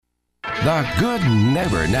The Good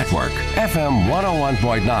Neighbor Network, FM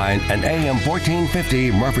 101.9 and AM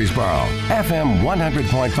 1450 Murfreesboro, FM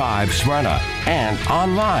 100.5 Smyrna, and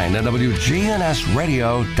online at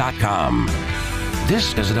WGNSradio.com.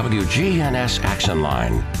 This is the WGNS Action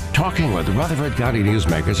Line, talking with Rutherford County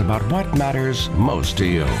newsmakers about what matters most to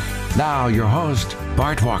you. Now, your host,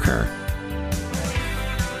 Bart Walker.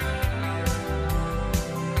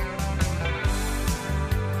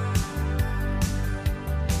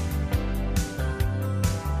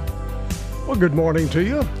 Well, good morning to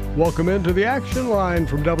you. Welcome into the Action Line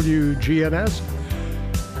from WGNS.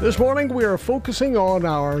 This morning we are focusing on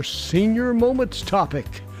our Senior Moments topic,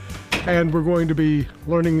 and we're going to be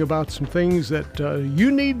learning about some things that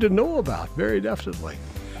you need to know about, very definitely.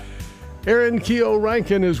 Erin Keogh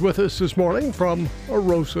Rankin is with us this morning from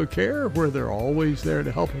Arosa Care, where they're always there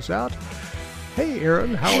to help us out. Hey,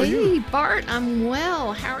 Erin, how are you? Hey, Bart, I'm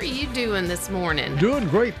well. How are you doing this morning? Doing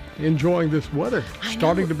great. Enjoying this weather.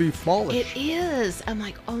 Starting to be fallish. It is. I'm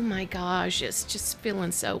like, oh my gosh, it's just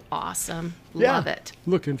feeling so awesome. Love it.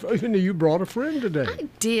 Looking for, you brought a friend today. I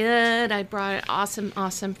did. I brought an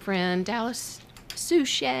awesome friend. Dallas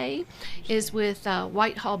Souchet is with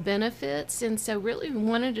Whitehall Benefits, and so really we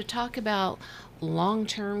wanted to talk about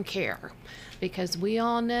long-term care, because we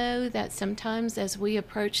all know that sometimes as we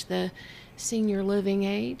approach the senior living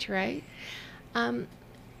age, right?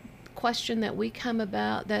 Question that we come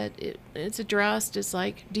about that it's addressed is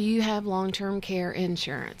like, do you have long-term care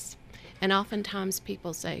insurance? And oftentimes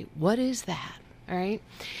people say, what is that? All right.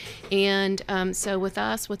 And so with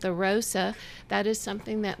us, with Arosa, that is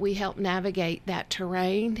something that we help navigate that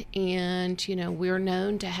terrain. And, you know, we're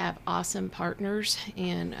known to have awesome partners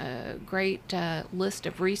and a great list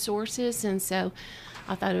of resources. And so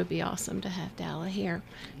I thought it would be awesome to have Dalla here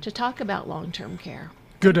to talk about long-term care.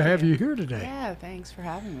 Good to have you here today. Yeah, thanks for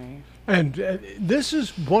having me. And this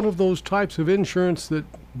is one of those types of insurance that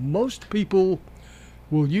most people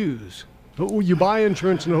will use. You buy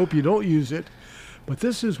insurance and hope you don't use it, but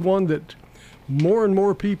this is one that more and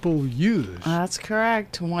more people use. That's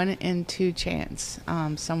correct. 1 in 2 chance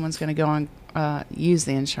someone's going to go on use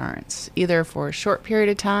the insurance, either for a short period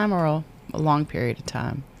of time or a long period of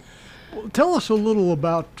time. Well, tell us a little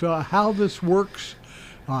about how this works.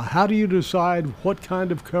 How do you decide what kind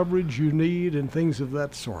of coverage you need and things of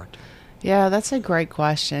that sort? Yeah, that's a great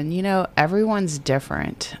question. You know, everyone's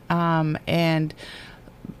different. And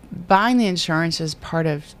buying the insurance is part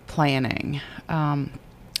of planning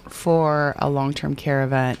for a long-term care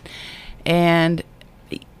event. And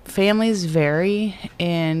families vary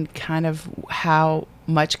in kind of how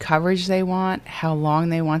much coverage they want, how long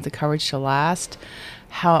they want the coverage to last,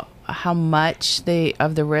 how much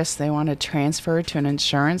of the risk they want to transfer to an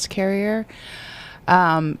insurance carrier.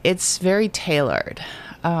 It's very tailored.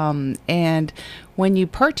 And when you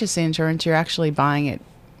purchase the insurance, you're actually buying it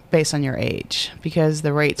based on your age, because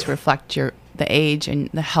the rates reflect the age and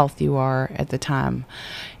the health you are at the time.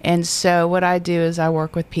 And so what I do is I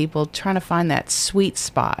work with people trying to find that sweet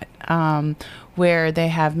spot where they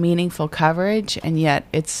have meaningful coverage and yet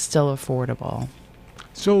it's still affordable.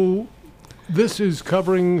 So this is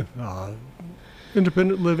covering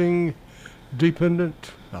independent living,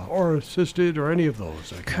 dependent, or assisted, or any of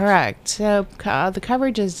those, I guess. Correct. So the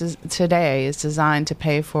coverage today is designed to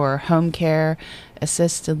pay for home care,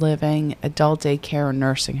 assisted living, adult daycare, or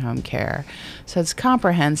nursing home care. So it's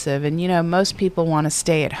comprehensive, and you know, most people want to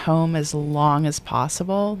stay at home as long as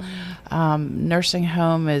possible. Nursing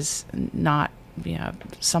home is not, you know,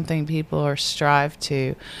 something people are strive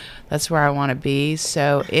to. That's where I want to be.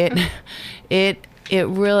 So it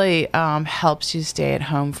really helps you stay at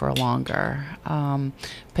home for longer,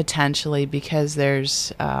 potentially, because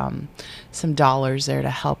there's some dollars there to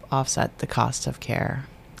help offset the cost of care.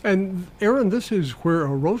 And Erin, this is where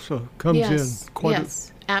Arosa comes in.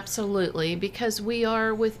 Yes, absolutely, because we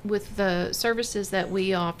are with the services that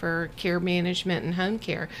we offer, care management and home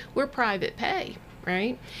care, we're private pay,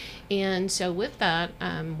 right? And so with that,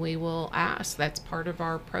 we will ask, that's part of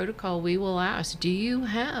our protocol, we will ask, do you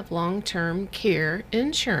have long-term care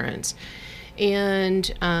insurance?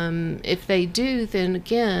 And if they do, then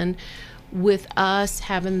again, with us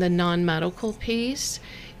having the non-medical piece,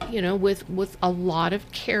 you know, with a lot of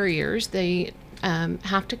carriers, they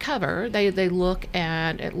have to cover, they look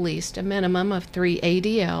at least a minimum of 3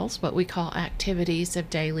 ADLs, what we call activities of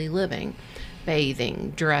daily living.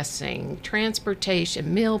 Bathing, dressing,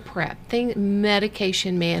 transportation, meal prep,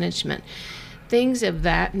 medication management, things of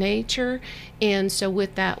that nature. And so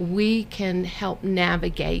with that, we can help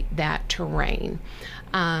navigate that terrain.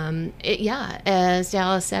 As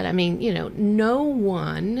Dallas said, I mean, you know, no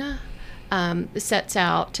one sets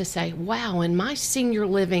out to say, wow, in my senior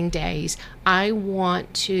living days, I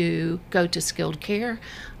want to go to skilled care.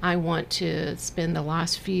 I want to spend the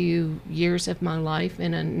last few years of my life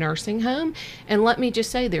in a nursing home. And let me just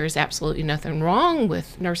say, there is absolutely nothing wrong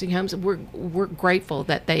with nursing homes. We're grateful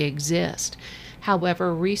that they exist.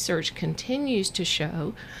 However, research continues to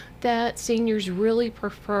show that seniors really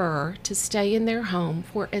prefer to stay in their home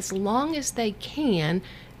for as long as they can,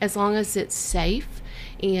 as long as it's safe.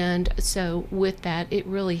 And so with that, it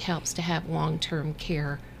really helps to have long-term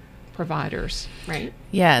care providers, right?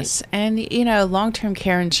 Yes. And, you know, long-term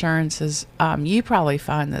care insurance is, you probably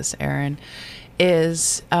find this, Erin,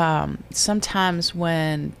 is sometimes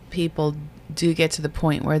when people do get to the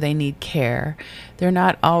point where they need care, they're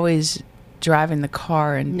not always driving the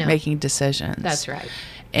car and making decisions. That's right.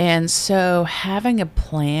 And so having a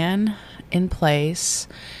plan in place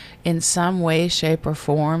in some way, shape, or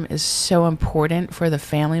form is so important for the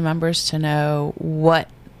family members to know what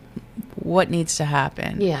needs to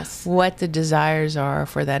happen. Yes. What the desires are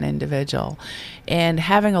for that individual. And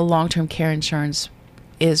having a long-term care insurance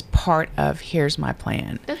is part of here's my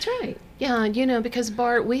plan. That's right. Yeah, you know, because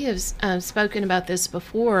Bart, we have spoken about this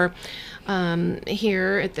before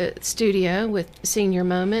here at the studio with Senior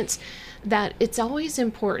Moments, that it's always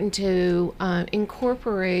important to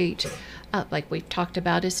incorporate, like we've talked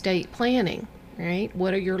about, estate planning, right?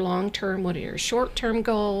 What are your long-term, what are your short-term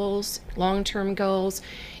goals, long-term goals?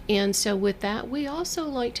 And so with that, we also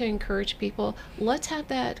like to encourage people, let's have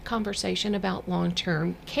that conversation about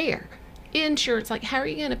long-term care. Insurance, like how are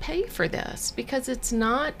you going to pay for this? Because it's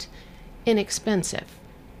not inexpensive.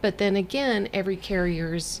 But then again, every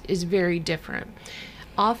carrier is very different.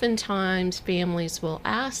 Oftentimes, families will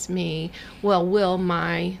ask me, well, will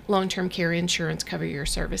my long-term care insurance cover your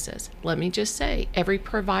services? Let me just say, every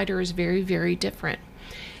provider is very, very different.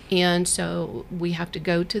 And so we have to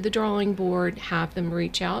go to the drawing board, have them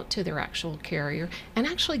reach out to their actual carrier, and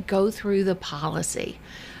actually go through the policy.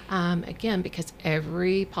 Again, because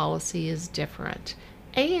every policy is different.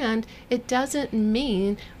 And it doesn't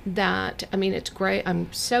mean that, I mean, it's great.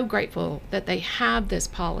 I'm so grateful that they have this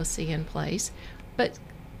policy in place, but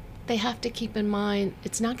they have to keep in mind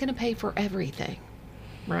it's not going to pay for everything,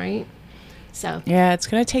 right? So yeah, it's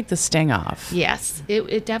going to take the sting off. Yes,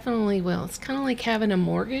 it definitely will. It's kind of like having a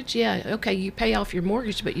mortgage. Yeah, okay, you pay off your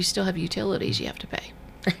mortgage, but you still have utilities you have to pay,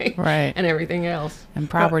 right? Right. And everything else. And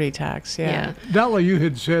property tax, yeah. Dalla, you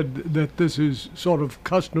had said that this is sort of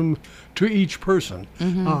custom to each person.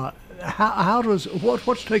 Mm-hmm. How does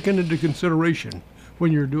what's taken into consideration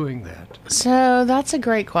when you're doing that? So that's a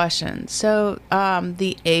great question. So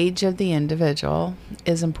the age of the individual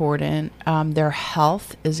is important. Their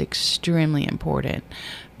health is extremely important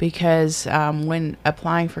because when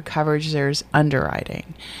applying for coverage, there's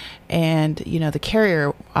underwriting. And, you know, the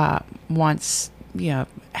carrier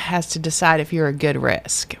has to decide if you're a good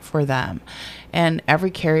risk for them. And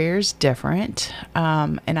every carrier is different.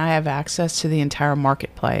 And I have access to the entire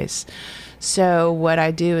marketplace. So what I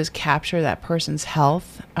do is capture that person's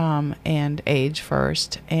health and age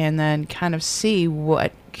first, and then kind of see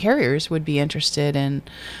what carriers would be interested in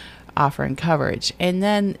offering coverage. And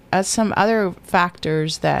then some other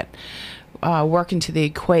factors that work into the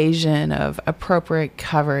equation of appropriate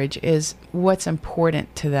coverage is what's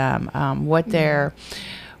important to them, what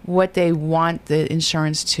they want the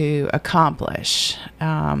insurance to accomplish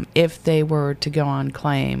if they were to go on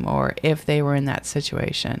claim or if they were in that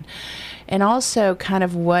situation. And also kind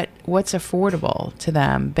of what's affordable to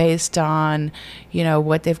them based on, you know,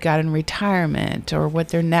 what they've got in retirement or what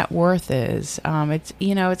their net worth is.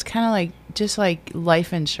 It's kind of like just like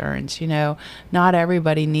life insurance, you know, not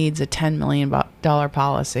everybody needs a $10 million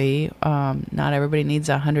policy. Not everybody needs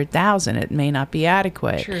 $100,000. It may not be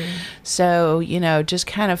adequate. True. So, you know, just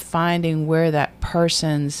kind of finding where that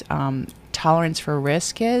person's tolerance for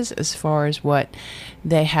risk is as far as what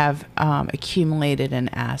they have accumulated in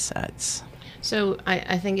assets. So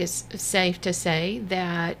I think it's safe to say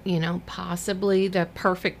that, you know, possibly the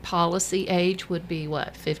perfect policy age would be,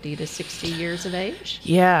 50 to 60 years of age?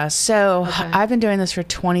 Yeah. So Okay. I've been doing this for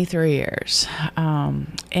 23 years.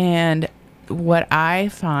 And what I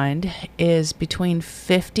find is between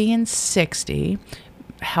 50 and 60,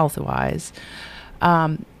 health-wise,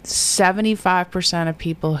 75% of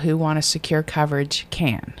people who want to secure coverage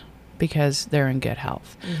can because they're in good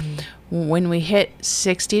health. Mm-hmm. When we hit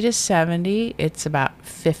 60 to 70, it's about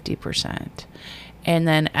 50%. And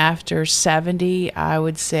then after 70, I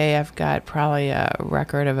would say I've got probably a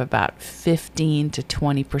record of about 15 to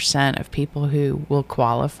 20% of people who will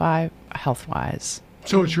qualify health-wise.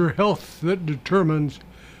 So it's your health that determines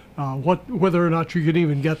whether or not you can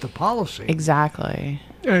even get the policy. Exactly.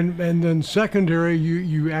 And then secondary,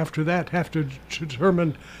 you after that have to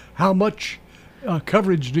determine how much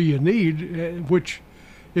coverage do you need, which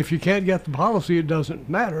if you can't get the policy, it doesn't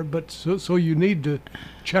matter. But so you need to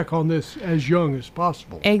check on this as young as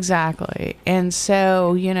possible. Exactly. And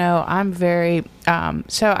so, I'm very,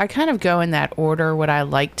 so I kind of go in that order. What I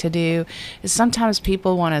like to do is sometimes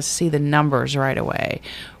people want to see the numbers right away.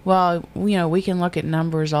 Well, we can look at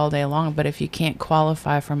numbers all day long, but if you can't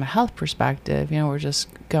qualify from a health perspective, we're just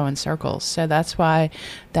going circles. So that's why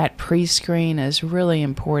that pre-screen is really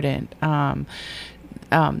important.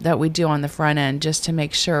 That we do on the front end, just to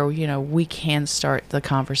make sure, we can start the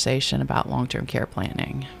conversation about long-term care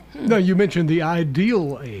planning. Now, you mentioned the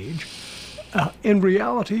ideal age. In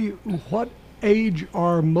reality, what age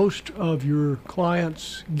are most of your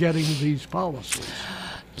clients getting these policies?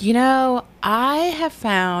 I have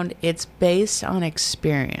found it's based on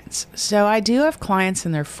experience. So I do have clients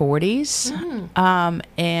in their 40s,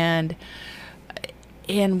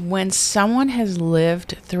 and when someone has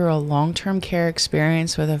lived through a long-term care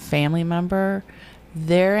experience with a family member,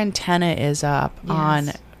 their antenna is up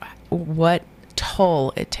on what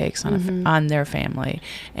toll it takes on on their family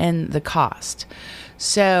and the cost.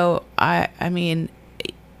 So I mean,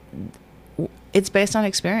 it's based on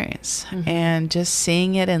experience and just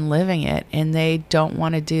seeing it and living it, and they don't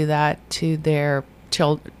want to do that to their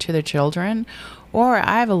children. Or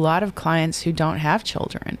I have a lot of clients who don't have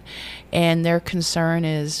children, and their concern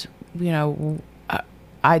is,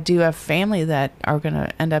 I do have family that are going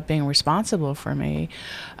to end up being responsible for me,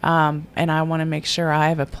 and I want to make sure I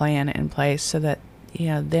have a plan in place so that,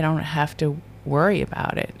 they don't have to worry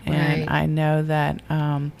about it. Right. And I know that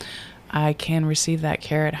I can receive that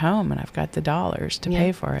care at home, and I've got the dollars to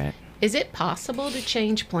pay for it. Is it possible to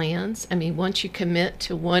change plans? I mean, once you commit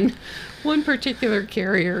to one particular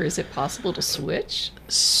carrier, is it possible to switch?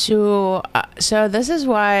 So this is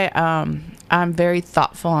why I'm very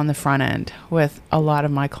thoughtful on the front end with a lot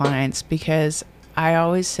of my clients, because I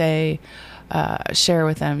always say, share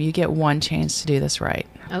with them, you get one chance to do this right.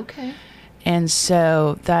 Okay. And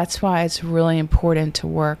so that's why it's really important to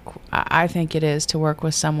work, I think it is, to work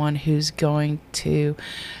with someone who's going to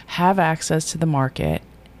have access to the market,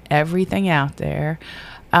 everything out there,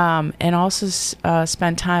 and also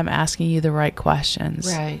spend time asking you the right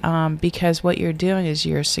questions. Right. Because what you're doing is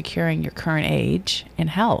you're securing your current age and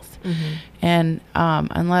health. And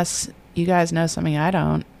unless you guys know something I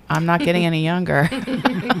don't, I'm not getting any younger.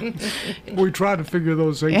 We try to figure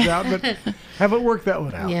those things out, but haven't worked that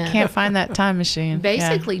one out. Yeah. Can't find that time machine.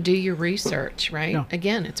 Basically, do your research, right? Yeah.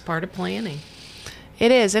 Again, it's part of planning.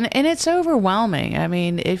 It is, and it's overwhelming. I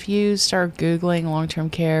mean, if you start Googling long-term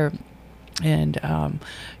care, and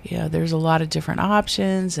there's a lot of different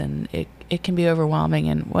options, and it can be overwhelming.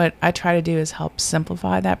 And what I try to do is help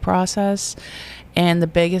simplify that process. And the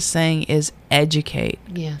biggest thing is educate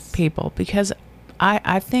people, because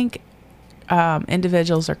I think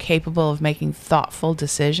individuals are capable of making thoughtful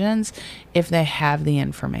decisions if they have the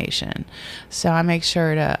information. So I make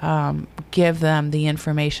sure to give them the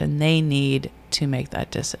information they need to make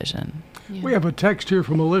that decision. Yeah. We have a text here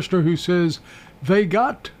from a listener who says they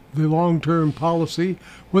got the long-term policy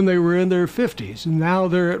when they were in their 50s, and now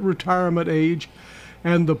they're at retirement age,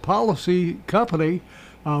 and the policy company,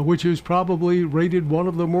 which is probably rated one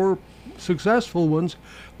of the more successful ones,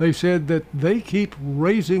 they said that they keep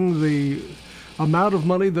raising the amount of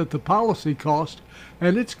money that the policy cost,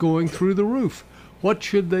 and it's going through the roof. What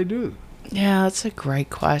should they do? Yeah, that's a great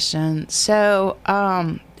question. So,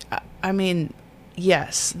 I mean,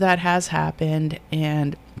 yes, that has happened,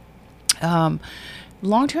 and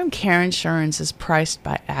long-term care insurance is priced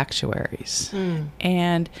by actuaries.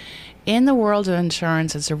 And in the world of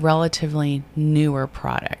insurance, it's a relatively newer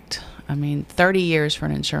product. I mean, 30 years for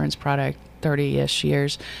an insurance product, 30-ish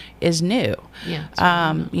years, is new.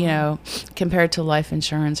 Yeah. Compared to life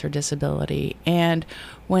insurance or disability. And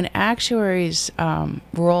when actuaries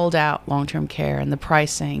rolled out long-term care and the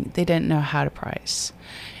pricing, they didn't know how to price.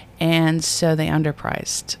 And so they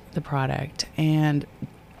underpriced the product. And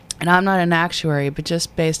I'm not an actuary, but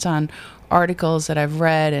just based on articles that I've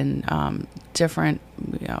read and different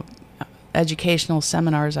educational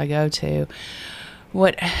seminars I go to,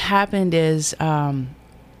 what happened is,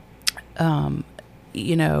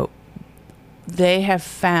 they have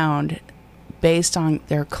found, based on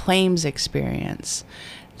their claims experience,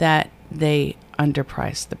 that they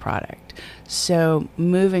underpriced the product. So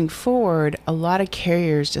moving forward, a lot of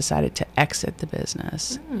carriers decided to exit the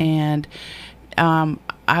business. And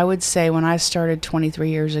I would say when I started 23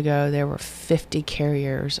 years ago, there were 50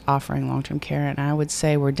 carriers offering long-term care, and I would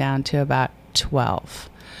say we're down to about 12.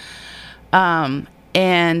 And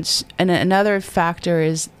another factor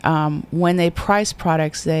is when they price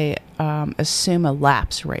products, they assume a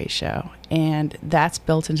lapse ratio, and that's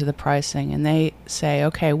built into the pricing. And they say,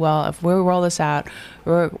 okay, well, if we roll this out,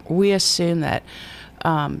 we assume that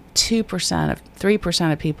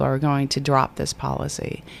 3% of people are going to drop this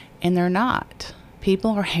policy, and they're not.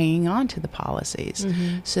 People are hanging on to the policies.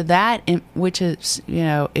 So that, which is,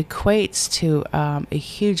 equates to a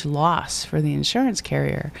huge loss for the insurance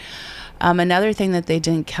carrier. Another thing that they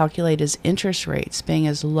didn't calculate is interest rates being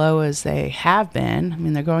as low as they have been. I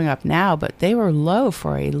mean, they're going up now, but they were low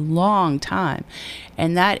for a long time.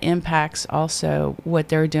 And that impacts also what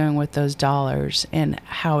they're doing with those dollars and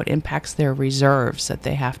how it impacts their reserves that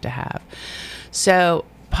they have to have. So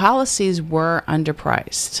policies were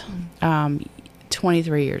underpriced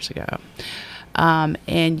 23 years ago.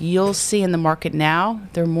 And you'll see in the market now,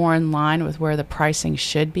 they're more in line with where the pricing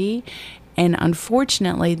should be. And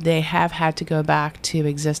unfortunately, they have had to go back to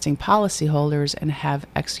existing policyholders and have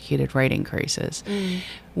executed rate increases.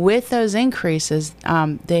 With those increases,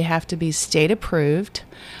 they have to be state approved.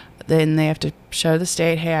 Then they have to show the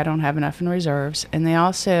state, hey, I don't have enough in reserves. And they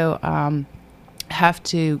also have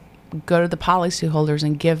to go to the policyholders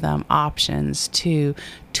and give them options to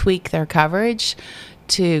tweak their coverage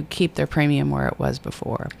to keep their premium where it was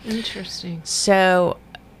before. Interesting.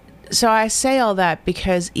 So I say all that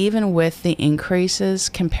because even with the increases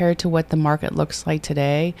compared to what the market looks like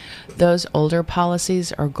today, those older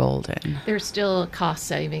policies are golden. There's still cost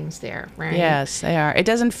savings there, right? Yes, they are. It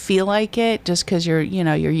doesn't feel like it just because you're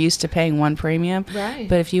used to paying one premium. Right.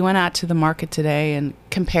 But if you went out to the market today and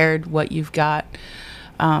compared what you've got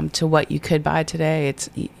to what you could buy today, it's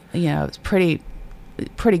pretty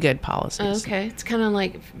good policies. Okay, it's kind of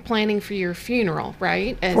like planning for your funeral,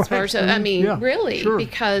 right? As far as really, sure.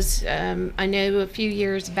 Because I know a few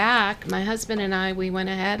years back, my husband and I, we went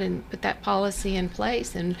ahead and put that policy in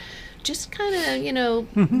place, and just kind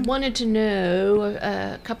of, wanted to know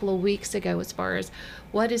a couple of weeks ago as far as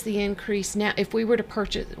what is the increase now. If we were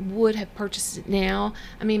to would have purchased it now,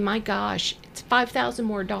 I mean, my gosh, it's $5,000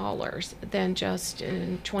 more than just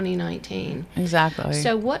in 2019. Exactly.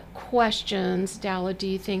 So what questions, Dalla, do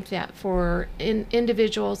you think that for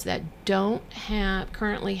individuals that don't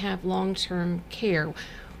currently have long-term care,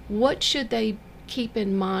 what should they keep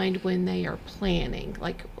in mind when they are planning?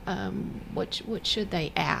 Like, what should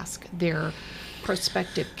they ask their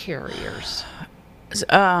prospective carriers?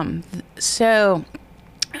 So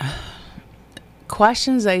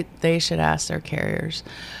questions they should ask their carriers.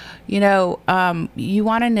 You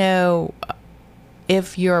want to know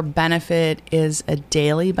if your benefit is a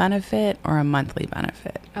daily benefit or a monthly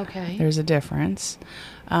benefit. Okay. There's a difference.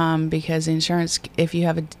 Because insurance, if you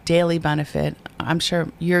have a daily benefit, I'm sure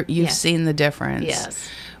you've seen the difference. Yes.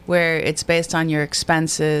 Where it's based on your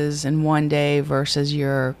expenses in one day versus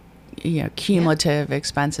your cumulative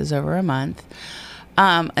expenses over a month.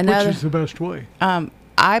 Which is the best way?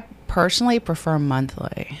 I personally prefer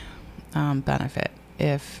monthly benefit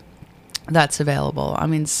if that's available. I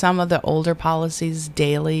mean, some of the older policies,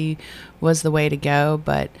 daily was the way to go,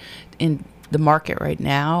 but in the market right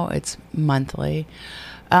now, it's monthly.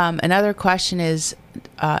 Another question is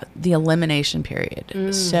the elimination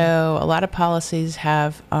period. So a lot of policies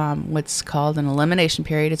have what's called an elimination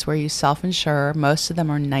period. It's where you self-insure. Most of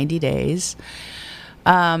them are 90 days.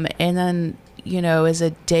 And then, is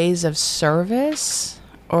it days of service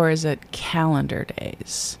or is it calendar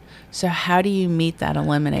days? So how do you meet that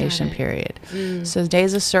elimination period? So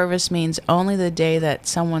days of service means only the day that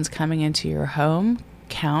someone's coming into your home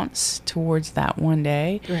counts towards that one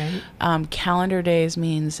day. Right. Calendar days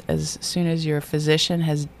means as soon as your physician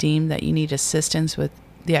has deemed that you need assistance with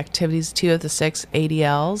the activities, 2 of the 6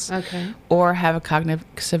 ADLs, Okay. or have a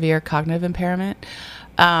severe cognitive impairment.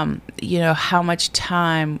 How much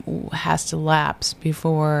time has to lapse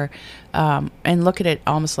before, and look at it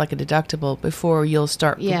almost like a deductible before you'll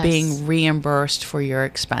start being reimbursed for your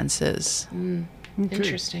expenses. Okay.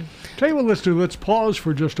 Interesting. Tell you what, let's pause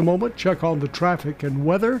for just a moment, check on the traffic and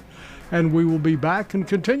weather, and we will be back and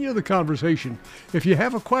continue the conversation. If you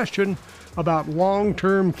have a question about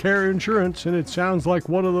long-term care insurance, and it sounds like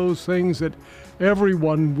one of those things that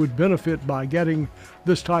everyone would benefit by getting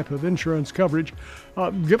this type of insurance coverage,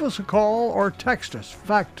 give us a call or text us. In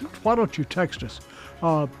fact, why don't you text us?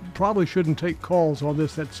 Probably shouldn't take calls on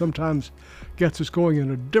this. That sometimes gets us going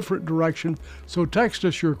in a different direction. So text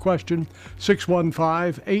us your question,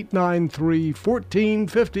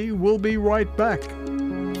 615-893-1450. We'll be right back.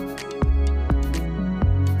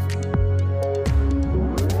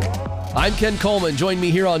 I'm Ken Coleman. Join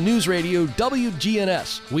me here on News Radio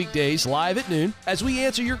WGNS, weekdays live at noon, as we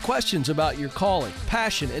answer your questions about your calling,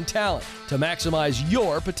 passion, and talent to maximize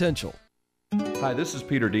your potential. Hi, this is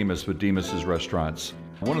Peter Demas with Demas's Restaurants.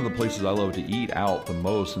 One of the places I love to eat out the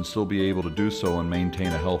most and still be able to do so and maintain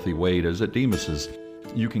a healthy weight is at Demas's.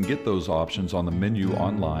 You can get those options on the menu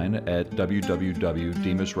online at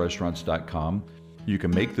www.demasrestaurants.com. You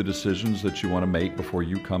can make the decisions that you want to make before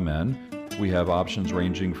you come in. We have options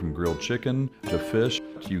ranging from grilled chicken to fish.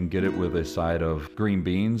 You can get it with a side of green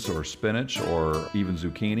beans or spinach or even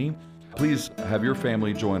zucchini. Please have your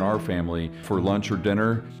family join our family for lunch or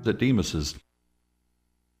dinner at Demas's.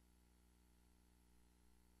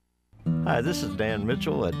 Hi, this is Dan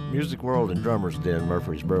Mitchell at Music World and Drummers Den,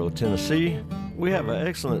 Murfreesboro, Tennessee. We have an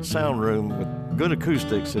excellent sound room with good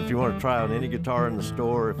acoustics. If you want to try out any guitar in the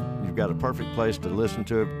store, if you've got a perfect place to listen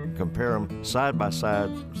to it, compare them side by side,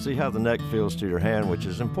 see how the neck feels to your hand, which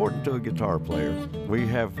is important to a guitar player. We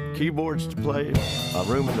have keyboards to play, a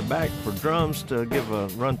room in the back for drums to give a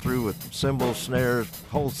run through with cymbals, snares,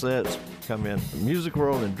 whole sets. Come in Music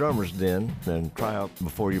World and Drummers Den and try out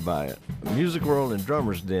before you buy it. Music World and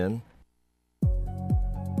Drummers Den.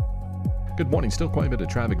 Good morning. Still quite a bit of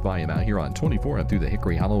traffic volume out here on 24 and through the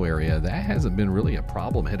Hickory Hollow area. That hasn't been really a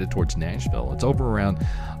problem headed towards Nashville. It's over around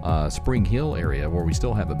Spring Hill area where we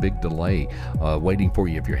still have a big delay waiting for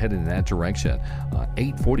you if you're headed in that direction.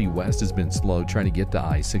 840 West has been slow trying to get to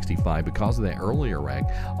I-65 because of that earlier wreck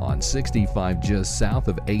on 65 just south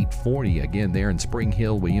of 840. Again, there in Spring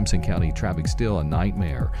Hill, Williamson County, traffic still a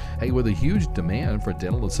nightmare. Hey, with a huge demand for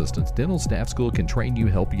dental assistants, Dental Staff School can train you,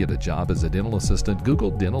 help you get a job as a dental assistant. Google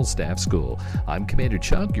Dental Staff School. I'm Commander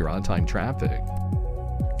Chuck. You're on time traffic.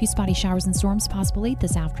 A few spotty showers and storms possible late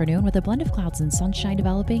this afternoon with a blend of clouds and sunshine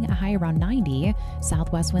developing, a high around 90.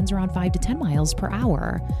 Southwest winds around 5 to 10 miles per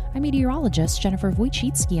hour. I'm meteorologist Jennifer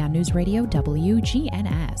Wojcicki on News Radio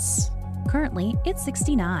WGNS. Currently, it's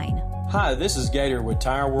 69. Hi, this is Gator with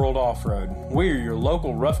Tire World Off-Road. We're your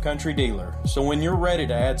local rough country dealer. So when you're ready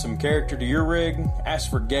to add some character to your rig, ask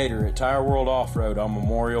for Gator at Tire World Off-Road on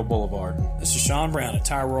Memorial Boulevard. This is Sean Brown at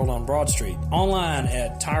Tire World on Broad Street. Online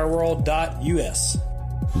at tireworld.us.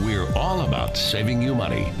 We're all about saving you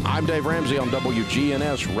money. I'm Dave Ramsey on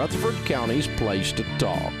WGNS, Rutherford County's place to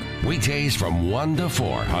talk. Weekdays from 1 to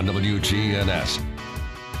 4 on WGNS.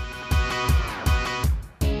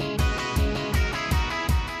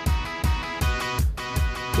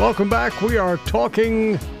 Welcome back. We are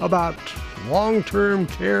talking about long-term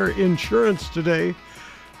care insurance today.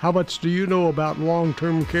 How much do you know about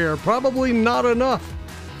long-term care? Probably not enough.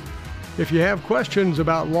 If you have questions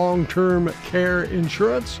about long-term care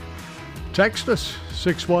insurance, text us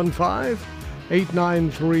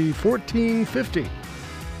 615-893-1450.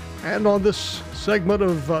 And on this segment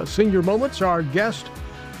of Senior Moments, our guest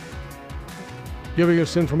giving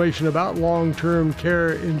us information about long-term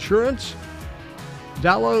care insurance,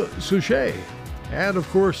 Dalla Suchet. And of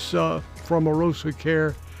course, from Arosa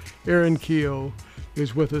Care, Erin Keogh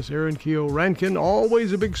is with us. Erin Keogh Rankin,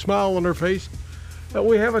 always a big smile on her face.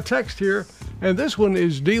 We have a text here, and this one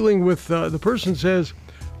is dealing with, the person says,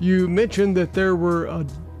 you mentioned that there were a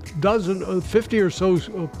dozen, 50 or so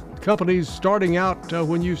companies starting out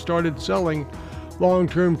when you started selling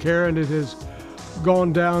long-term care, and it has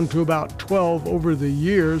gone down to about 12 over the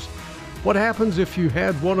years. What happens if you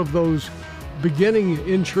had one of those beginning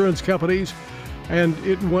insurance companies and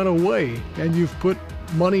it went away and you've put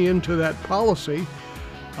money into that policy?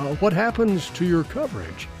 What happens to your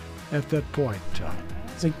coverage at that point?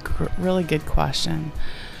 It's a really good question.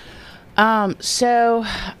 Being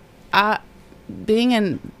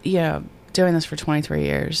in, doing this for 23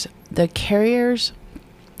 years, the carriers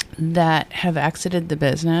that have exited the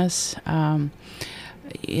business, I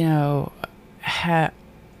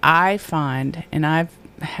find, and I've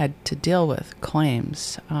had to deal with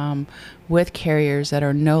claims with carriers that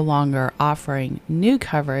are no longer offering new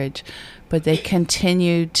coverage, but they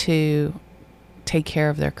continue to take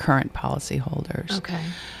care of their current policyholders. Okay.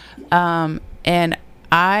 And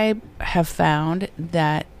I have found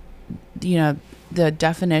that, the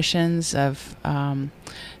definitions of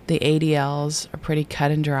the ADLs are pretty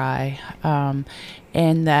cut and dry,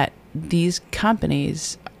 and that these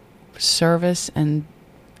companies service and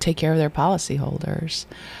take care of their policyholders.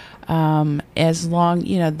 As long,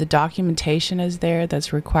 the documentation is there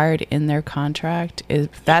that's required in their contract,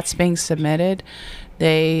 if that's being submitted,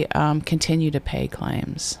 they continue to pay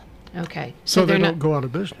claims. Okay. So they don't go out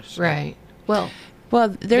of business. Right. Well,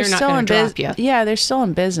 they're still in business. you. Yeah, they're still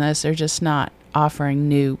in business. They're just not offering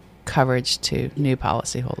new coverage to new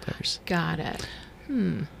policyholders. Got it.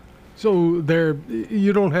 So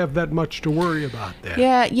you don't have that much to worry about there.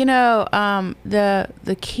 Yeah,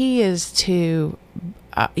 the key is to,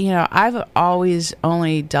 I've always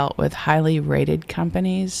only dealt with highly rated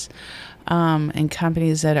companies, and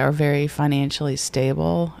companies that are very financially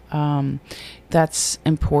stable. That's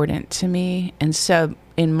important to me. And so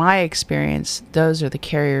in my experience, those are the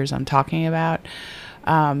carriers I'm talking about.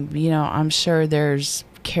 I'm sure there's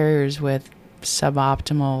carriers with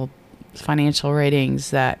suboptimal financial ratings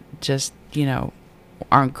that just,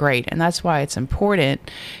 aren't great. And that's why it's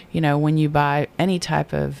important, when you buy any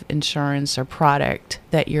type of insurance or product,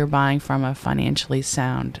 that you're buying from a financially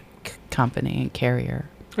sound company and carrier.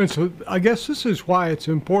 And so I guess this is why it's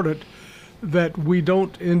important that we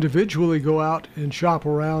don't individually go out and shop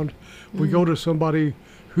around. We go to somebody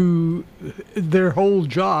who their whole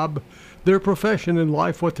job, their profession in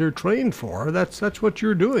life, what they're trained for, that's what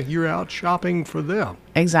you're doing. You're out shopping for them.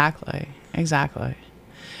 Exactly.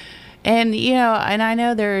 And, and I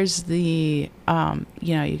know there's the,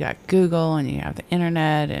 you got Google and you have the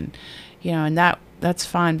internet and, and that's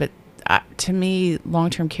fine. But to me,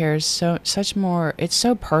 long-term care is it's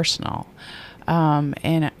so personal.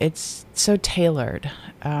 And it's so tailored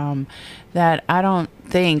that I don't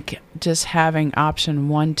think just having option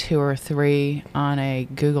 1, 2, or 3 on a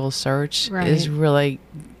Google search is really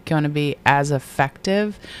going to be as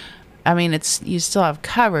effective. I mean, you still have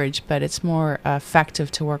coverage, but it's more effective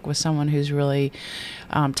to work with someone who's really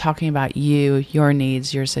talking about you, your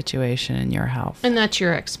needs, your situation, and your health. And that's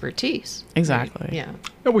your expertise. Exactly. Right? Yeah.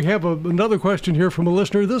 Now we have another question here from a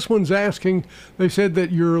listener. This one's asking, they said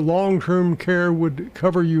that your long-term care would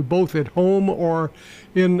cover you both at home or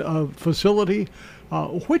in a facility.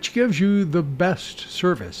 Which gives you the best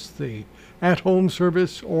service, the at-home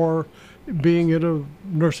service or being in a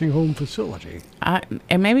nursing home facility?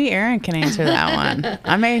 And maybe Erin can answer that one.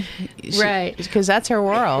 Right. Because that's her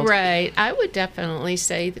world. Right. I would definitely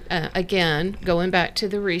say, again, going back to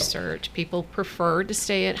the research, people prefer to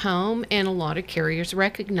stay at home, and a lot of carriers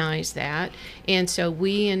recognize that. And so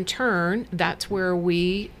we, in turn, that's where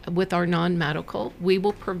we, with our non-medical, we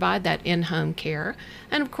will provide that in-home care.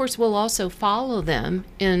 And, of course, we'll also follow them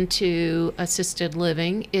into assisted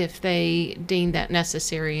living if they deem that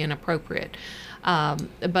necessary and appropriate.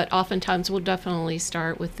 But oftentimes we'll definitely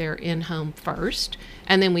start with their in-home first,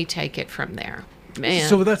 and then we take it from there. And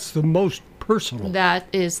so that's the most personal. That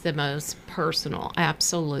is the most personal,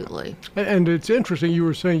 absolutely. And it's interesting, you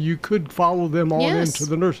were saying you could follow them on into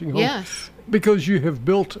the nursing home. Yes. Because you have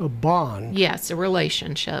built a bond. Yes, a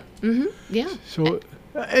relationship. Mm-hmm. Yeah. So,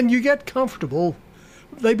 and you get comfortable.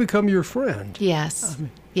 They become your friend. Yes.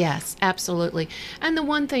 Yes, absolutely. And the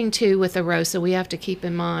one thing, too, with AROSA, we have to keep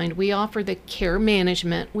in mind, we offer the care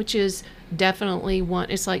management, which is definitely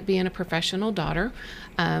it's like being a professional daughter.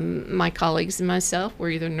 My colleagues and myself,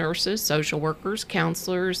 we're either nurses, social workers,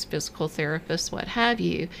 counselors, physical therapists, what have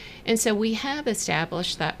you. And so we have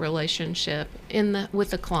established that relationship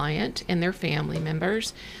with the client and their family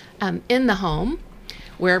members in the home,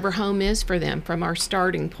 wherever home is for them from our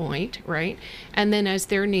starting point, right? And then as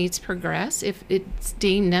their needs progress, if it's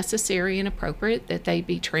deemed necessary and appropriate that they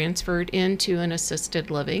be transferred into an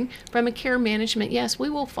assisted living. From a care management, yes,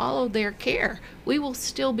 we will follow their care. We will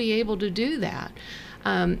still be able to do that.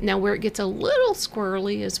 Now, where it gets a little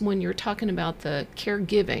squirrely is when you're talking about the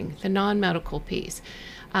caregiving, the non-medical piece.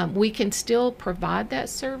 We can still provide that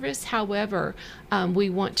service. However, we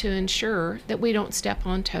want to ensure that we don't step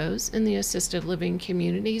on toes in the assisted living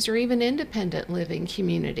communities or even independent living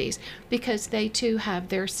communities, because they too have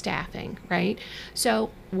their staffing, right?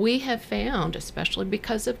 So we have found, especially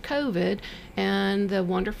because of COVID and the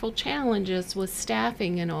wonderful challenges with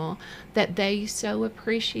staffing and all, that they so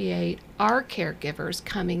appreciate our caregivers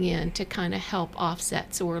coming in to kind of help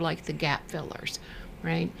offset. So we're like the gap fillers,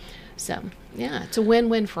 right? So, yeah, it's a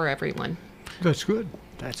win-win for everyone. That's good.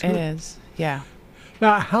 That's good. It is, yeah.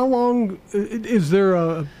 Now, how long, is there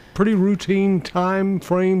a pretty routine time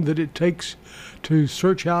frame that it takes to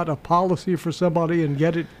search out a policy for somebody and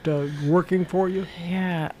get it working for you?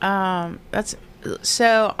 Yeah, on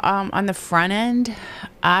the front end,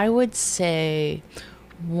 I would say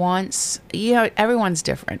once, everyone's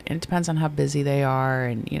different. It depends on how busy they are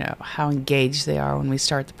and, how engaged they are when we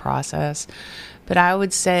start the process. But I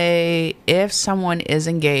would say if someone is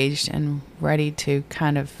engaged and ready to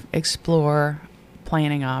kind of explore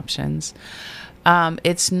planning options,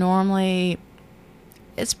 it's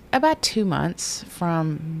about 2 months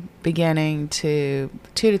from beginning to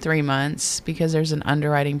 2 to 3 months, because there's an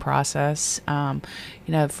underwriting process.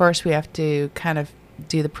 First we have to kind of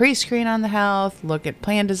do the pre-screen on the health, look at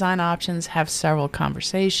plan design options, have several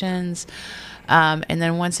conversations. And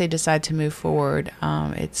then once they decide to move forward,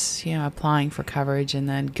 it's, applying for coverage and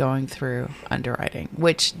then going through underwriting,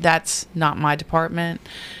 which that's not my department.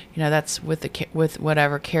 That's with with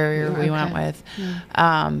whatever carrier we went with.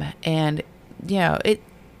 And,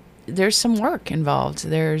 there's some work involved.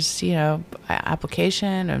 There's,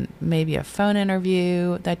 application and maybe a phone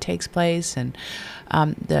interview that takes place, and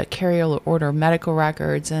the carrier will order medical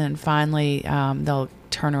records, and finally they'll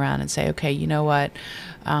turn around and say, okay, you know what,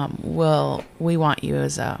 we want you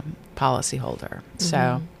as a policyholder.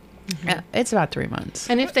 So it's about 3 months.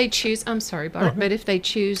 And if they choose, I'm sorry, Bart, but if they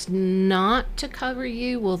choose not to cover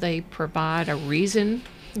you, will they provide a reason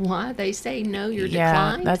why they say no, you're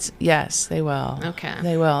declined? Yes, they will. Okay.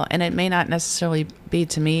 They will. And it may not necessarily be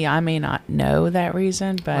to me. I may not know that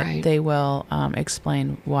reason, but they will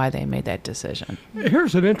explain why they made that decision.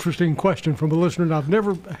 Here's an interesting question from a listener, and I've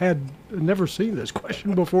never seen this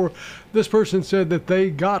question before. This person said that they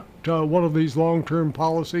got one of these long-term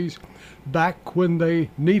policies back when they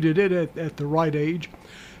needed it at the right age,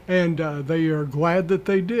 and they are glad that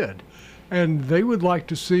they did. And they would like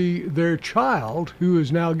to see their child, who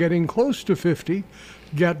is now getting close to 50,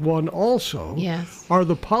 get one also. Yes. Are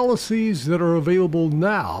the policies that are available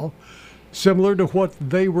now similar to what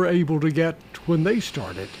they were able to get when they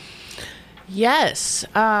started? Yes,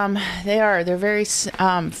 they are. They're very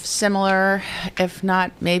similar, if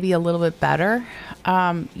not maybe a little bit better.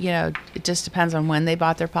 It just depends on when they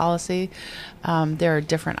bought their policy. There are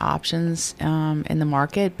different options in the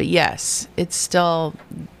market, but yes, it's still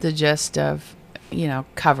the gist of,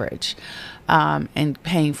 coverage and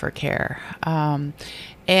paying for care.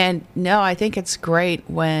 And no, I think it's great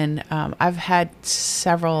when I've had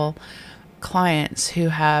several clients who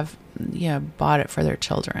have bought it for their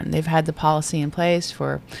children. They've had the policy in place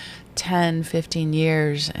for 10, 15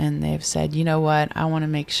 years, and they've said, you know what, I want to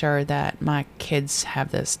make sure that my kids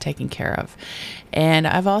have this taken care of. And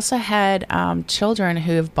I've also had children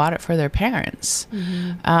who have bought it for their parents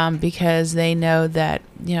because they know that,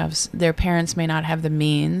 their parents may not have the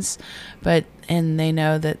means, and they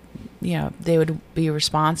know that, they would be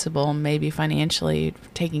responsible maybe financially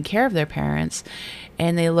taking care of their parents,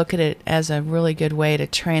 and they look at it as a really good way to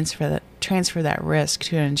transfer that risk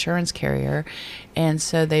to an insurance carrier, and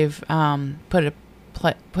so they've put it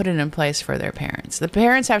in place for their parents. The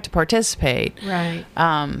parents have to participate, right?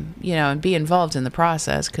 And be involved in the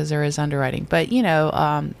process because there is underwriting. But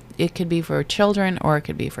it could be for children or it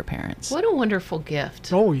could be for parents. What a wonderful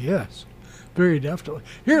gift! Oh yes. Very definitely.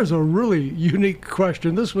 Here's a really unique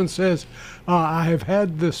question. This one says, I have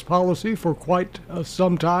had this policy for quite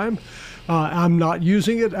some time. I'm not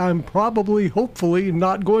using it. I'm probably, hopefully,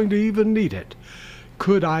 not going to even need it.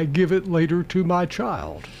 Could I give it later to my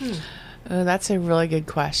child? Oh, that's a really good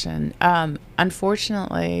question.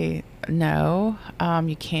 Unfortunately, no,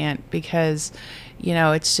 you can't, because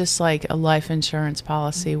it's just like a life insurance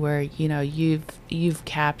policy where you've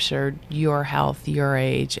captured your health, your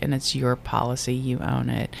age, and it's your policy. You own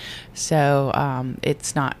it, so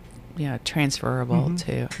it's not transferable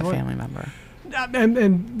to a family member.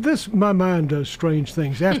 And this, my mind does strange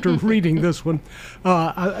things. After reading this one,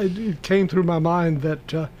 it came through my mind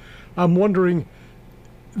that I'm wondering,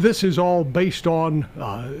 this is all based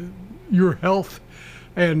on your health,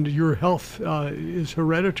 and your health is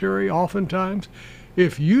hereditary oftentimes.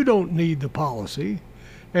 If you don't need the policy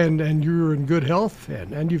and you're in good health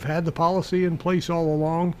and you've had the policy in place all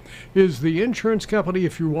along, is the insurance company,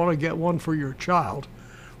 if you want to get one for your child,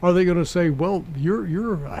 are they going to say, well,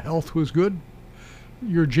 your health was good,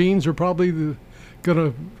 your genes are probably going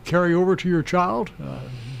to carry over to your child?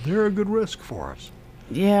 They're a good risk for us.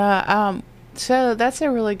 Yeah, so that's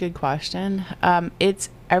a really good question. It's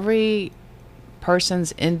every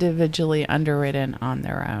person's individually underwritten on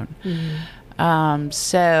their own.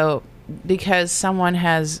 So because someone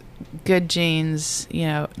has good genes,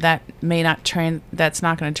 that may not that's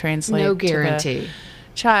not going to translate. No guarantee. To the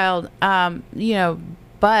child.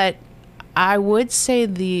 But I would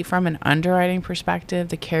say from an underwriting perspective,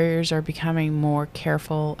 the carriers are becoming more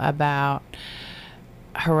careful about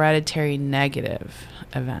hereditary negative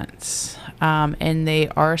events, and they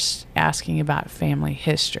are asking about family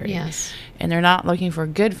history. Yes. And they're not looking for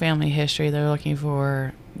good family history. They're looking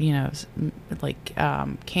for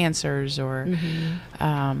cancers or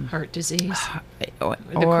heart disease or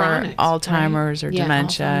Alzheimer's, right? Or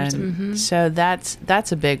dementia. Alzheimer's. So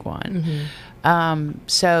that's a big one.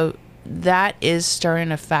 So that is starting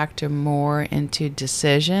to factor more into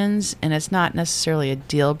decisions, and it's not necessarily a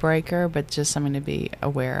deal breaker, but just something to be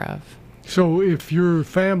aware of. So if your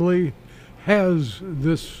family has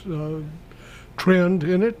this trend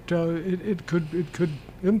in it, it could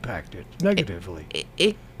impact it negatively.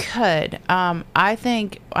 It could. I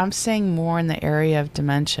think I'm seeing more in the area of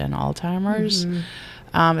dementia and Alzheimer's,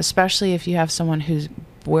 especially if you have someone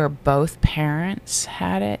where both parents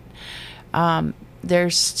had it.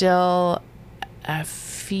 There's still a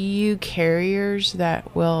few carriers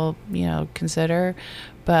that will, consider,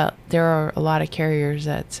 but there are a lot of carriers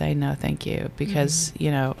that say no, thank you, because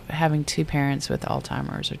having two parents with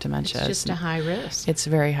Alzheimer's or dementia, it's just a high risk. It's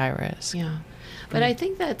very high risk. Yeah. But I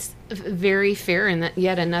think that's very fair, and that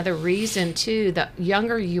yet another reason, too, the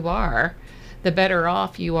younger you are, the better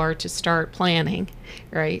off you are to start planning,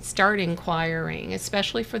 right? Start inquiring,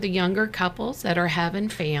 especially for the younger couples that are having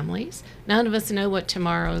families. None of us know what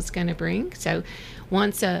tomorrow is going to bring. So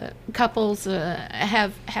once couples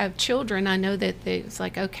have children, I know that it's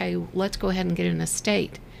like, okay, let's go ahead and get an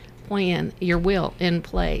estate plan, your will in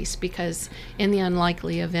place, because in the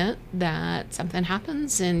unlikely event that something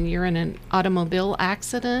happens and you're in an automobile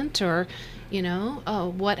accident or,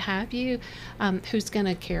 what have you, who's going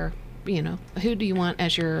to care? Who do you want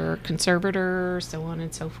as your conservator, so on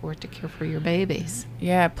and so forth, to care for your babies?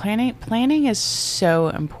 Yeah, planning is so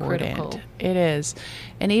important. Critical. It is.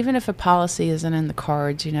 And even if a policy isn't in the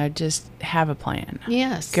cards, just have a plan.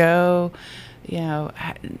 Yes. Go,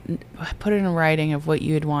 put it in writing of what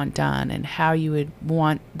you would want done and how you would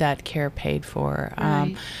want that care paid for.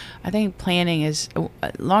 Right. I think planning is,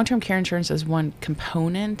 long-term care insurance is one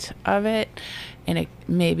component of it, and it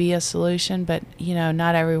may be a solution, but,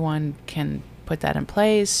 not everyone can put that in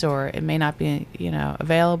place, or it may not be,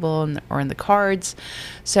 available or in the cards.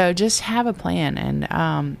 So just have a plan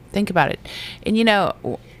and think about it. And,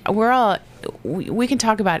 we can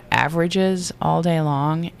talk about averages all day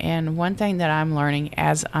long, and one thing that I'm learning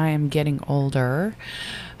as I am getting older,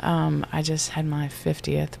 I just had my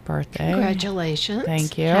 50th birthday. Congratulations.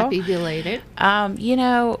 Thank you. Happy belated.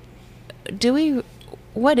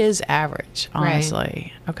 What is average,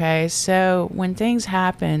 honestly? Right. Okay, so when things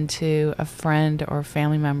happen to a friend or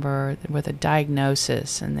family member with a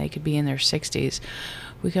diagnosis, and they could be in their 60s,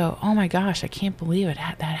 we go, oh my gosh, I can't believe it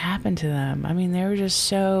that happened to them. I mean, they were just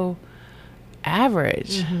so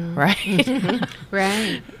average, right? Mm-hmm.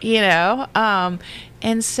 Right.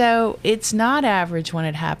 And so it's not average when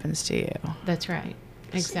it happens to you. That's right.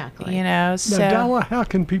 Exactly. So. Now, Dalla, how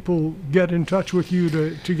can people get in touch with you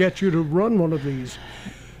to get you to run one of these?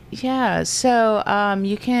 Yeah, so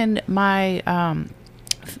you can, my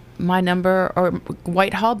number, or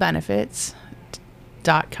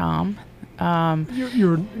whitehallbenefits.com.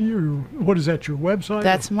 Your what is that, your website?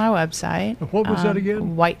 That's my website. What was that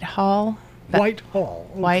again? Whitehall. Whitehall.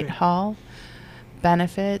 Okay.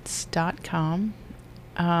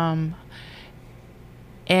 Whitehallbenefits.com.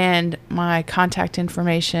 And my contact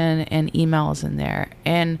information and email is in there.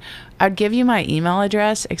 And I'd give you my email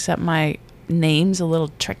address, except my name's a little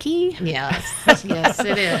tricky. Yes. Yes,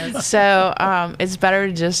 it is. So it's better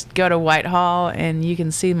to just go to Whitehall, and you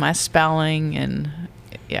can see my spelling and,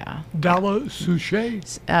 yeah. Dalla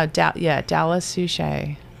Souchet? Dalla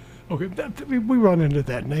Souchet. Okay, we run into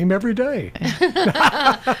that name every day.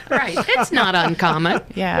 Right. It's not uncommon.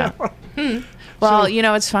 Yeah. Well,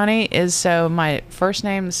 what's funny is, so my first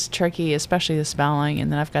name's tricky, especially the spelling,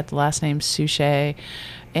 and then I've got the last name Souchet,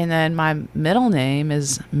 and then my middle name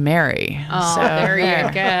is Mary. Oh, so there you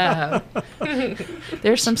go.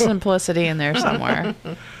 There's some simplicity in there somewhere.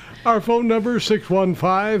 Our phone number is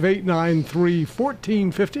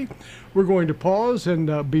 615-893-1450. We're going to pause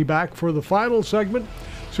and be back for the final segment.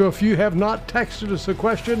 So if you have not texted us a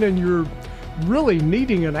question and you're really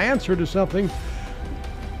needing an answer to something,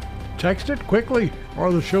 text it quickly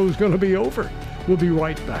or the show's going to be over. We'll be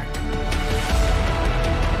right back.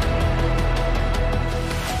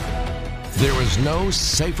 There is no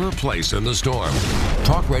safer place in the storm.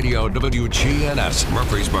 Talk Radio WGNS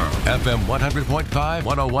Murfreesboro, FM 100.5,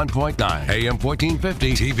 101.9, AM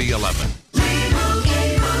 1450, TV 11.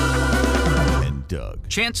 Doug.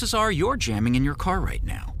 Chances are you're jamming in your car right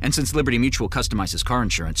now. And since Liberty Mutual customizes car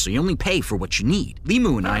insurance so you only pay for what you need,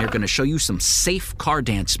 Limu and I are going to show you some safe car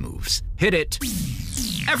dance moves. Hit it.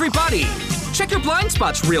 Everybody, check your blind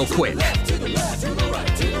spots real quick.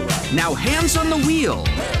 Now hands on the wheel.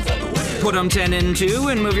 Put them 10 in 2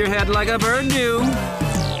 and move your head like a bird do.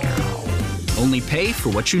 Only pay for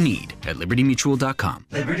what you need at libertymutual.com.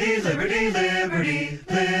 Liberty, liberty, liberty,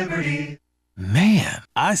 liberty. Man,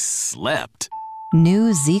 I slept.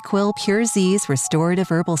 New ZzzQuil Pure Z's restorative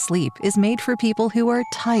herbal sleep is made for people who are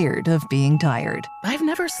tired of being tired. I've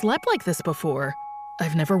never slept like this before.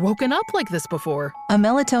 I've never woken up like this before. A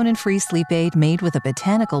melatonin-free sleep aid made with a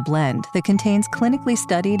botanical blend that contains clinically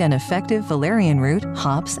studied and effective valerian root,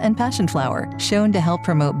 hops, and passion flower, shown to help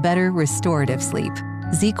promote better restorative sleep.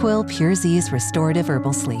 ZzzQuil Pure Z's Restorative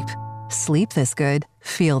Herbal Sleep. Sleep this good,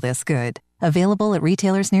 feel this good. Available at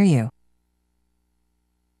retailers near you.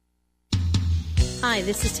 Hi,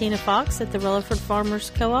 this is Tina Fox at the Rutherford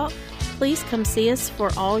Farmers Co-op. Please come see us for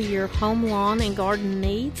all your home, lawn, and garden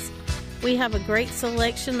needs. We have a great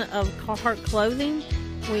selection of Carhartt clothing.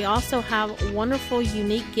 We also have wonderful,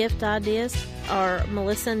 unique gift ideas, our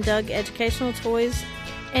Melissa and Doug educational toys.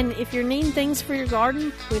 And if you're needing things for your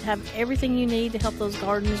garden, we'd have everything you need to help those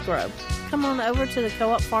gardens grow. Come on over to the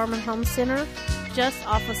Co-op Farm and Home Center, just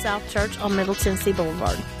off of South Church on Middle Tennessee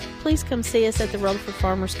Boulevard. Please come see us at the Rutherford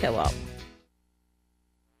Farmers Co-op.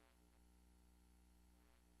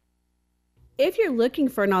 If you're looking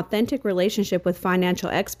for an authentic relationship with financial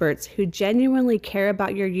experts who genuinely care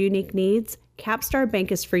about your unique needs, Capstar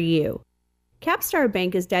Bank is for you. Capstar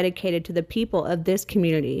Bank is dedicated to the people of this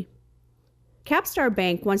community. Capstar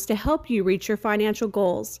Bank wants to help you reach your financial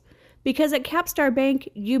goals, because at Capstar Bank,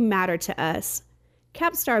 you matter to us.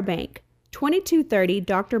 Capstar Bank, 2230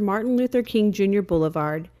 Dr. Martin Luther King Jr.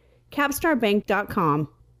 Boulevard, capstarbank.com.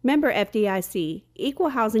 Member FDIC, Equal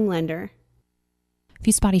Housing Lender. A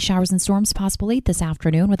few spotty showers and storms possible late this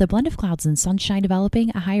afternoon with a blend of clouds and sunshine developing,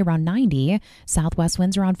 a high around 90. Southwest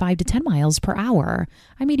winds around 5 to 10 miles per hour.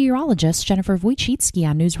 I'm meteorologist Jennifer Wojcicki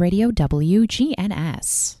on News Radio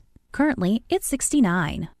WGNS. Currently, it's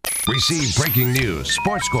 69. Receive breaking news,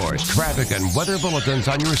 sports scores, traffic, and weather bulletins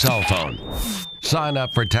on your cell phone. Sign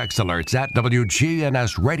up for text alerts at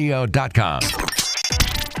WGNSradio.com.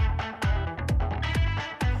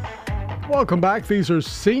 Welcome back. These are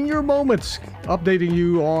Senior Moments, updating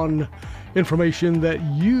you on information that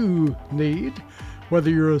you need, whether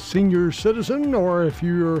you're a senior citizen or if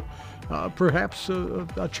you're perhaps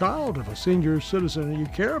a child of a senior citizen and you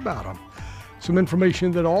care about them. Some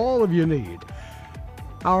information that all of you need.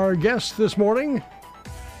 Our guest this morning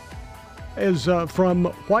is from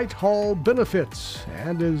Whitehall Benefits,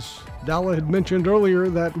 and as Dalla had mentioned earlier,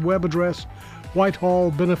 that web address,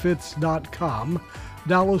 whitehallbenefits.com.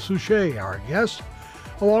 Dalla Suchet, our guest,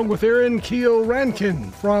 along with Erin Keel Rankin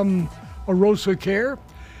from Arosa Care.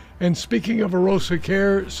 And speaking of Arosa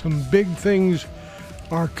Care, some big things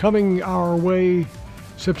are coming our way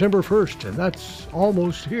September 1st, and that's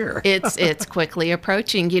almost here. It's quickly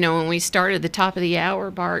approaching. You know, when we started the top of the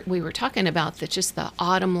hour, Bart, we were talking about just the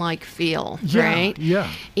autumn-like feel, right?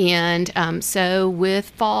 Yeah. And so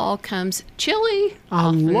with fall comes chili.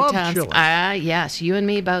 I love chili. Yes, you and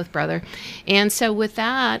me both, brother. And so with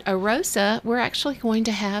that, Arosa, we're actually going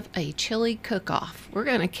to have a chili cook-off. We're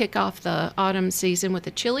going to kick off the autumn season with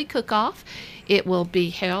a chili cook-off. It will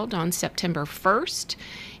be held on September 1st.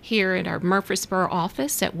 Here at our Murfreesboro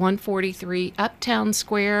office at 143 Uptown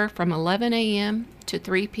Square from 11 a.m. to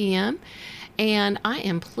 3 p.m. And I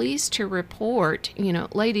am pleased to report, you know,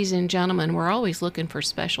 ladies and gentlemen, we're always looking for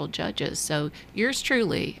special judges. So yours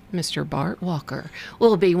truly, Mr. Bart Walker,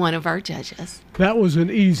 will be one of our judges. That was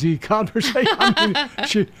an easy conversation. I mean,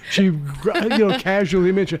 she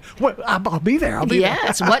casually mentioned, well, I'll be there. I'll be there.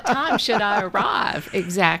 Yes, what time should I arrive?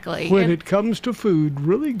 Exactly. When it comes to food,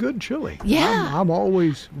 really good chili. Yeah. I'm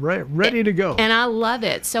always ready to go. And I love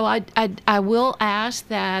it. So I will ask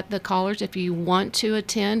that the callers, if you want to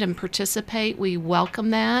attend and participate, we welcome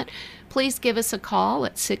that. Please give us a call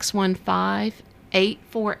at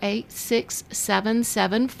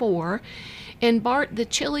 615-848-6774. And Bart, the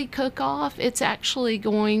chili cook-off, it's actually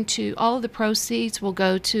going to, all of the proceeds will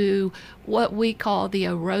go to what we call the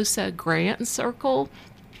Arosa Grant Circle.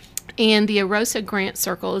 And the Arosa Grant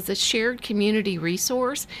Circle is a shared community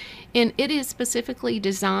resource, and it is specifically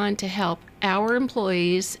designed to help our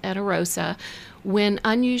employees at Arosa when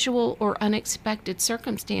unusual or unexpected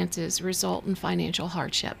circumstances result in financial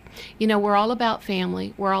hardship. You know, we're all about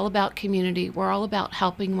family, we're all about community, we're all about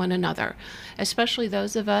helping one another, especially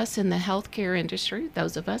those of us in the healthcare industry,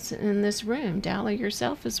 those of us in this room, Dalla,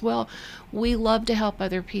 yourself as well. We love to help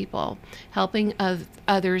other people, helping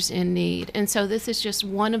others in need. And so this is just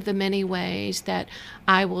one of the many ways that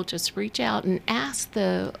I will just reach out and ask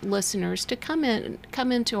the listeners to come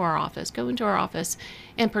into our office, go into our office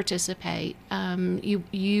and participate.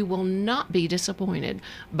 You will not be disappointed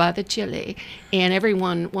by the chili, and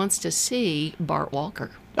everyone wants to see Bart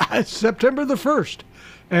Walker. September the 1st,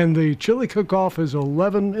 and the chili cook-off is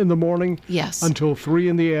 11 in the morning until 3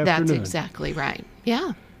 in the afternoon. That's exactly right.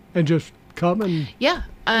 Yeah. And just come and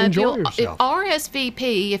enjoy yourself.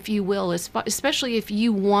 RSVP, if you will, especially if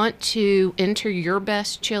you want to enter your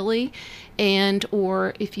best chili And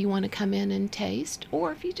or if you want to come in and taste,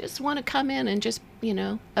 or if you just want to come in and just,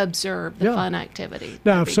 observe the fun activity.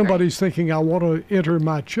 Now, if somebody's thinking, I want to enter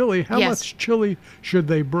my chili, how much chili should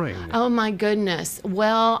they bring? Oh, my goodness.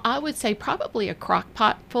 Well, I would say probably a crock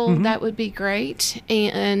pot full. That would be great.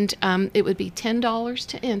 And it would be $10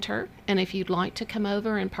 to enter. And if you'd like to come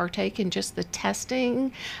over and partake in just the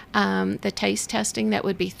testing, the taste testing, that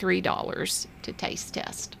would be $3 to taste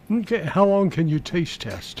test. Okay. How long can you taste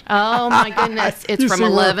test? Oh, my goodness. It's from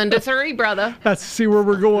 11 to 3, brother. Let's see where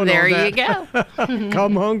we're going there on that. You go.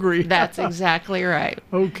 Come hungry. That's exactly right.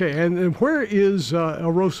 Okay. And where is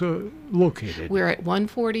Arosa located? We're at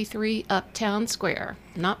 143 Uptown Square,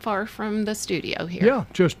 not far from the studio here. Yeah,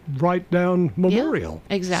 just right down Memorial.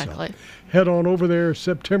 Yeah, exactly. So head on over there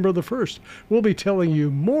September the 1st. We'll be telling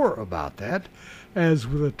you more about that as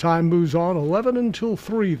the time moves on, 11 until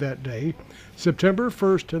 3 that day, September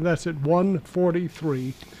 1st, and that's at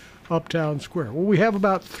 143 Uptown Square. Well, we have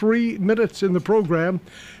about 3 minutes in the program,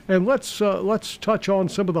 and let's touch on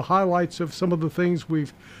some of the highlights of some of the things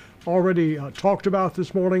we've already talked about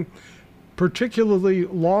this morning, particularly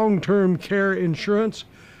long-term care insurance.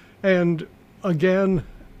 And again,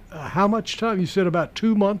 how much time? You said about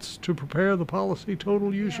 2 months to prepare the policy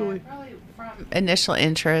total usually? Yeah, probably from initial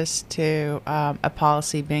interest to a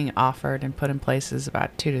policy being offered and put in place is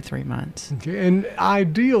about 2 to 3 months. Okay, and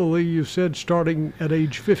ideally you said starting at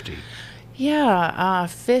age 50. Yeah,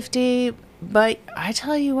 50, but I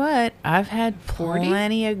tell you what, I've had 40?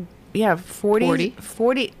 plenty of, 40,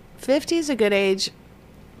 50 is a good age,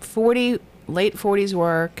 40, late 40s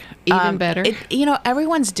work. Even better.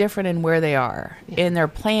 Everyone's different in where they are in their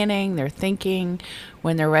planning, their thinking,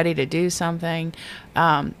 when they're ready to do something.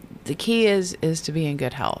 The key is to be in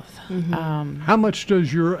good health. How much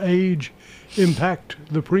does your age impact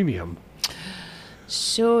the premium?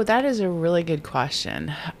 So that is a really good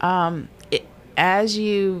question. As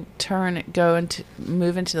you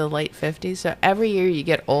move into the late 50s, so every year you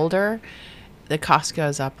get older, the cost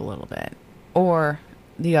goes up a little bit, or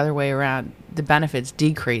the other way around, the benefits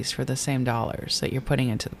decrease for the same dollars that you're putting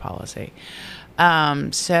into the policy.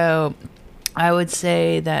 So I would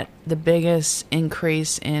say that the biggest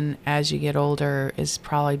increase in as you get older is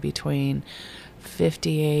probably between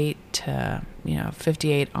 58 to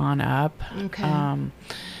 58 on up. Okay.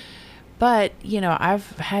 But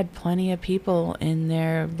I've had plenty of people in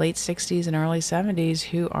their late 60s and early 70s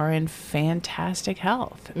who are in fantastic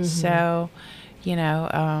health. So,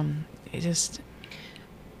 it just.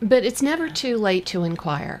 But it's never too late to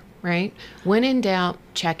inquire, right? When in doubt,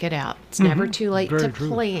 check it out. It's never too late Very to true.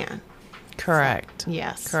 plan. Correct.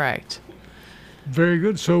 Yes. Correct. Very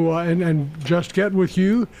good. So, and just get with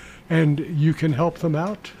you, and you can help them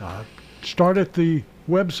out. Start at the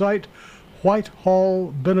website,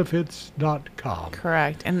 whitehallbenefits.com.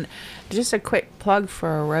 Correct. And just a quick plug for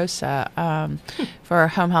Arosa, for our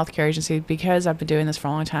home health care agency, because I've been doing this for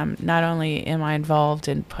a long time. Not only am I involved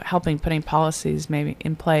in putting policies maybe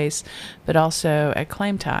in place, but also at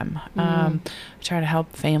claim time. I try to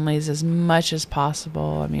help families as much as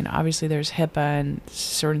possible. I mean, obviously there's HIPAA and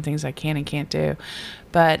certain things I can and can't do,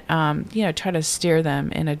 but try to steer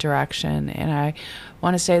them in a direction. And I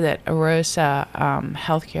want to say that Arosa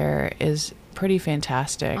Healthcare is pretty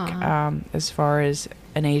fantastic as far as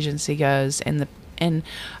an agency goes, and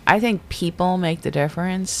I think people make the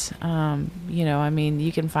difference.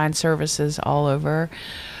 You can find services all over,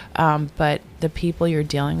 but the people you're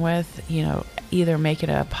dealing with, either make it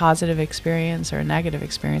a positive experience or a negative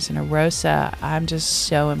experience. In Arosa, I'm just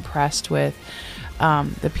so impressed with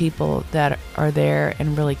the people that are there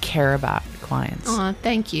and really care about clients.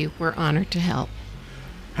 Thank you. We're honored to help.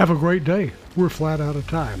 Have a great day. We're flat out of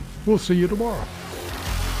time. We'll see you tomorrow.